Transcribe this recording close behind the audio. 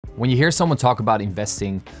When you hear someone talk about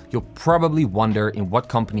investing, you'll probably wonder in what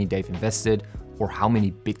company they've invested or how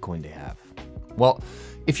many Bitcoin they have. Well,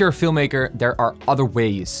 if you're a filmmaker, there are other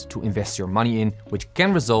ways to invest your money in, which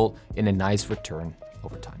can result in a nice return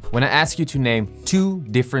over time. When I ask you to name 2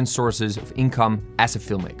 different sources of income as a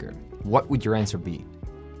filmmaker, what would your answer be?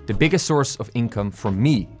 The biggest source of income for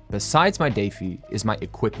me, besides my day fee, is my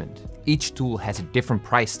equipment. Each tool has a different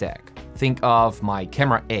price tag. Think of my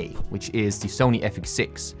camera A, which is the Sony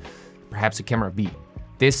FX6, perhaps a camera B.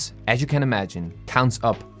 This, as you can imagine, counts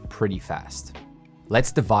up pretty fast.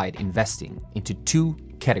 Let's divide investing into 2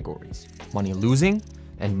 categories: money losing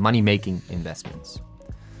and money making investments.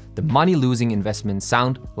 The money losing investments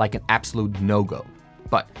sound like an absolute no-go,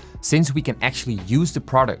 but since we can actually use the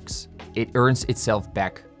products, it earns itself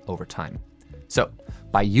back over time. So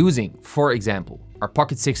by using, for example, our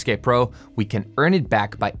Pocket 6K Pro, we can earn it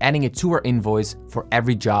back by adding it to our invoice for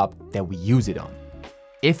every job that we use it on.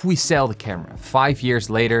 If we sell the camera 5 years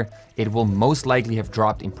later, it will most likely have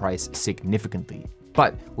dropped in price significantly,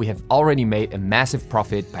 but we have already made a massive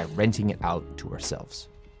profit by renting it out to ourselves.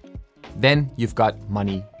 Then you've got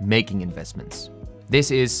money making investments.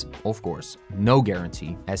 This is, of course, no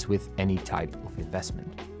guarantee as with any type of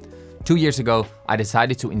investment. 2 years ago, I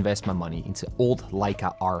decided to invest my money into old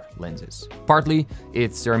Leica R lenses. Partly,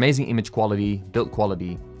 it's their amazing image quality, build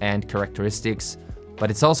quality, and characteristics, but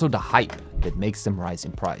it's also the hype that makes them rise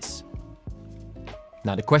in price.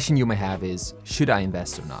 Now, the question you may have is, should I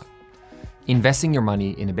invest or not? Investing your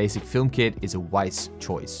money in a basic film kit is a wise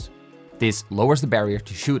choice. This lowers the barrier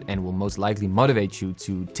to shoot and will most likely motivate you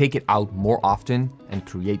to take it out more often and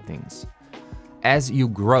create things. As you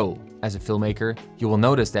grow as a filmmaker, you will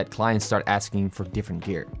notice that clients start asking for different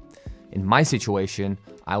gear. In my situation,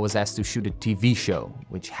 I was asked to shoot a TV show,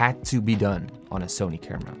 which had to be done on a Sony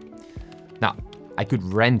camera. Now, I could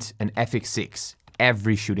rent an FX6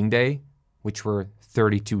 every shooting day, which were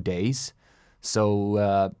 32 days.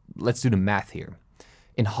 So let's do the math here.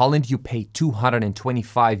 In Holland, you pay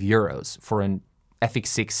 225 euros for an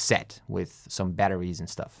FX6 set with some batteries and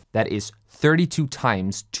stuff. That is 32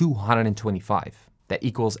 times 225. That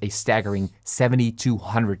equals a staggering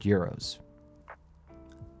 7,200 euros.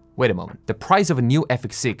 Wait a moment, the price of a new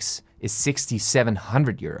FX6 is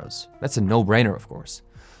 6,700 euros. That's a no-brainer, of course.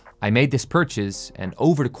 I made this purchase, and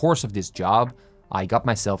over the course of this job, I got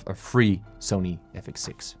myself a free Sony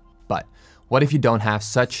FX6. But what if you don't have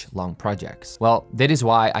such long projects? Well, that is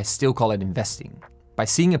why I still call it investing. By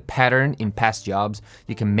seeing a pattern in past jobs,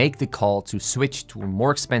 you can make the call to switch to a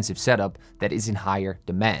more expensive setup that is in higher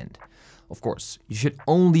demand. Of course, you should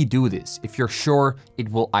only do this if you're sure it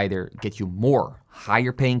will either get you more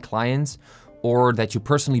higher paying clients or that you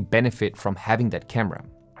personally benefit from having that camera.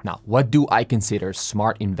 Now, what do I consider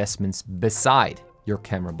smart investments beside your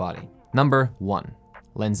camera body? Number 1,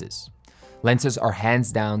 lenses. Lenses are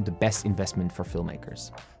hands down the best investment for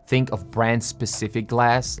filmmakers. Think of brand-specific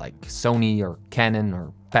glass like Sony or Canon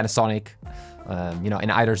or Panasonic, in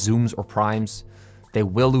either zooms or primes. They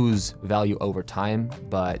will lose value over time,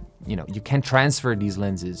 but you can transfer these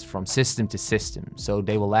lenses from system to system, so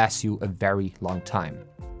they will last you a very long time.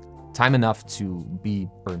 Time enough to be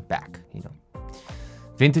earned back,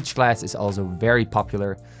 Vintage glass is also very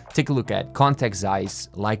popular. Take a look at Contax Zeiss,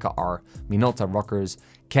 Leica R, Minolta Rockers,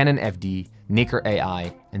 Canon FD, Nikkor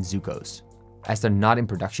AI, and Zucos. As they're not in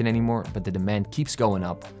production anymore, but the demand keeps going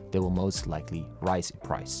up, they will most likely rise in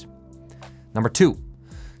price. Number 2,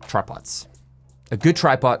 tripods. A good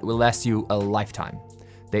tripod will last you a lifetime.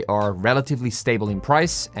 They are relatively stable in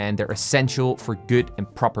price and they're essential for good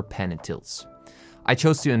and proper pan and tilts. I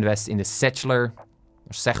chose to invest in the Sechler,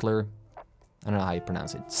 I don't know how you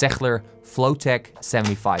pronounce it, Sechler Flowtech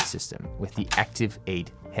 75 system with the Active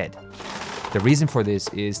 8 head. The reason for this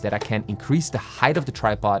is that I can increase the height of the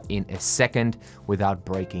tripod in a second without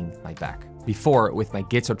breaking my back. Before, with my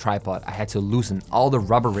Gitzo tripod, I had to loosen all the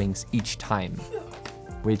rubber rings each time,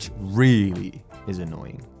 which really is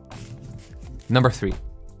annoying. Number 3,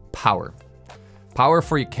 power. Power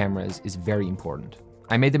for your cameras is very important.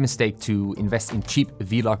 I made the mistake to invest in cheap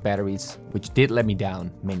V-Log batteries, which did let me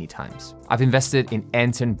down many times. I've invested in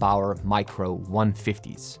Anton Bauer Micro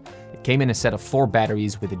 150s. It came in a set of 4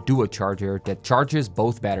 batteries with a duo charger that charges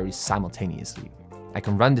both batteries simultaneously. I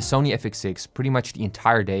can run the Sony FX6 pretty much the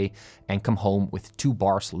entire day and come home with 2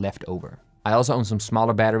 bars left over. I also own some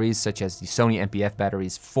smaller batteries, such as the Sony NPF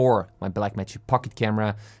batteries for my Blackmagic Pocket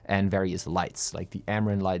camera and various lights, like the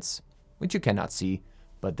Amaran lights, which you cannot see,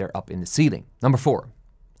 but they're up in the ceiling. Number 4,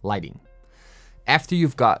 lighting. After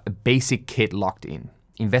you've got a basic kit locked in,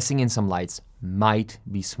 investing in some lights might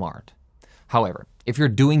be smart. However, if you're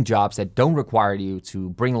doing jobs that don't require you to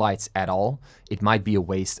bring lights at all, it might be a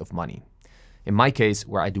waste of money. In my case,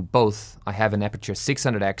 where I do both, I have an Aperture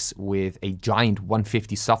 600X with a giant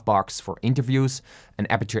 150 softbox for interviews, an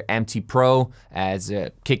Aperture MT Pro as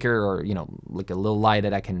a kicker, or like a little light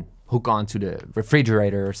that I can hook onto the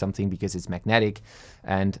refrigerator or something because it's magnetic,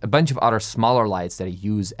 and a bunch of other smaller lights that I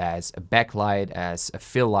use as a backlight, as a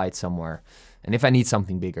fill light somewhere. And if I need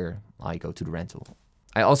something bigger, I go to the rental.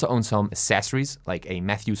 I also own some accessories like a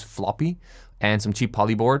Matthews floppy and some cheap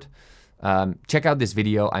polyboard. Check out this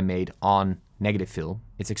video I made on negative fill.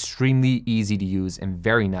 It's extremely easy to use and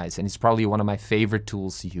very nice, and it's probably one of my favorite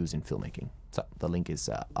tools to use in filmmaking. So the link is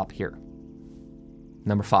up here.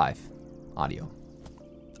 Number 5, audio.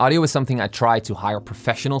 Audio is something I try to hire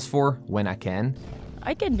professionals for when I can.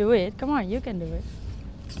 I can do it. Come on, you can do it.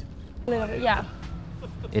 A little bit, yeah.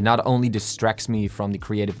 It not only distracts me from the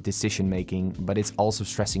creative decision making, but it's also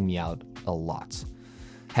stressing me out a lot.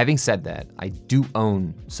 Having said that, I do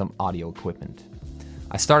own some audio equipment.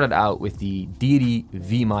 I started out with the Deity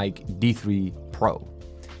V-Mic D3 Pro,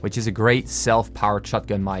 which is a great self-powered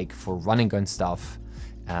shotgun mic for run and gun stuff.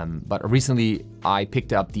 But recently I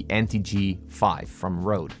picked up the NTG5 from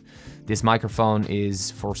Rode. This microphone is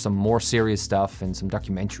for some more serious stuff and some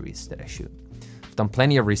documentaries that I shoot. I've done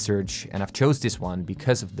plenty of research and I've chose this one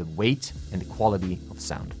because of the weight and the quality of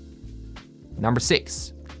sound. Number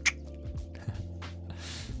 6.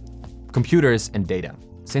 Computers and data.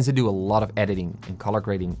 Since I do a lot of editing and color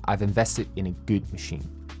grading, I've invested in a good machine.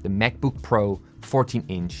 The MacBook Pro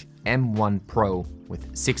 14-inch M1 Pro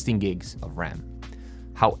with 16 gigs of RAM.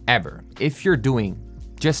 However, if you're doing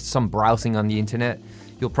just some browsing on the internet,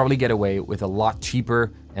 you'll probably get away with a lot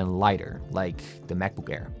cheaper and lighter, like the MacBook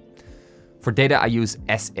Air. For data, I use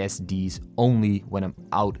SSDs only when I'm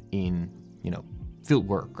out in, field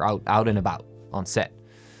work, or out and about on set,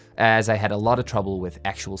 as I had a lot of trouble with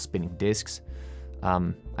actual spinning disks.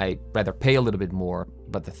 I'd rather pay a little bit more,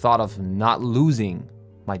 but the thought of not losing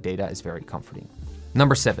my data is very comforting.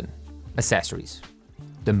 Number 7, accessories.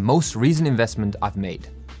 The most recent investment I've made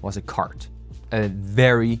was a cart, a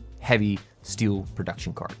very heavy steel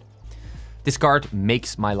production cart. This cart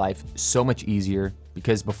makes my life so much easier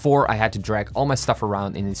because before I had to drag all my stuff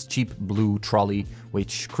around in this cheap blue trolley,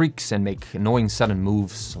 which creaks and make annoying sudden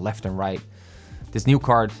moves left and right. This new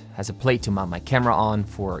cart has a plate to mount my camera on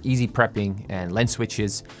for easy prepping and lens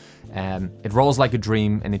switches. It rolls like a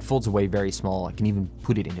dream and it folds away very small. I can even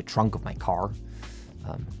put it in the trunk of my car.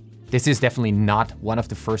 This is definitely not one of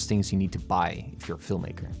the first things you need to buy if you're a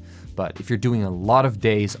filmmaker. But if you're doing a lot of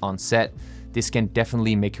days on set, this can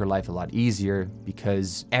definitely make your life a lot easier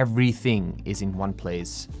because everything is in one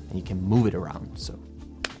place and you can move it around. So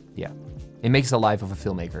yeah, it makes the life of a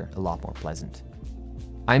filmmaker a lot more pleasant.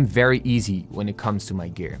 I'm very easy when it comes to my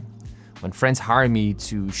gear. When friends hire me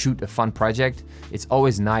to shoot a fun project, it's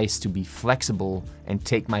always nice to be flexible and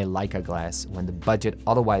take my Leica glass when the budget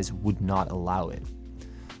otherwise would not allow it.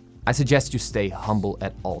 I suggest you stay humble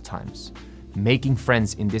at all times. Making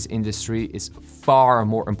friends in this industry is far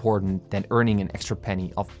more important than earning an extra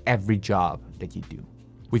penny of every job that you do.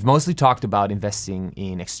 We've mostly talked about investing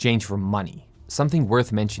in exchange for money. Something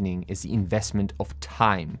worth mentioning is the investment of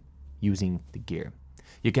time using the gear.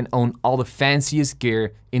 You can own all the fanciest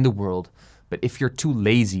gear in the world, but if you're too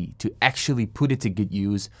lazy to actually put it to good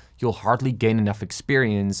use, you'll hardly gain enough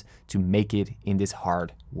experience to make it in this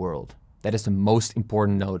hard world. That is the most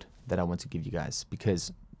important note that I want to give you guys,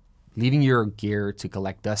 because leaving your gear to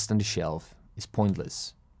collect dust on the shelf is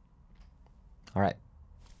pointless. All right.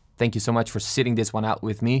 Thank you so much for sitting this one out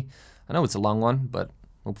with me. I know it's a long one, but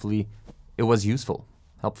hopefully it was useful,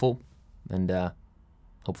 helpful, and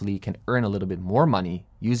hopefully you can earn a little bit more money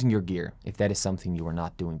using your gear if that is something you were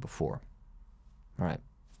not doing before. All right.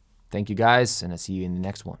 Thank you guys, and I'll see you in the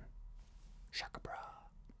next one. Shaka bra.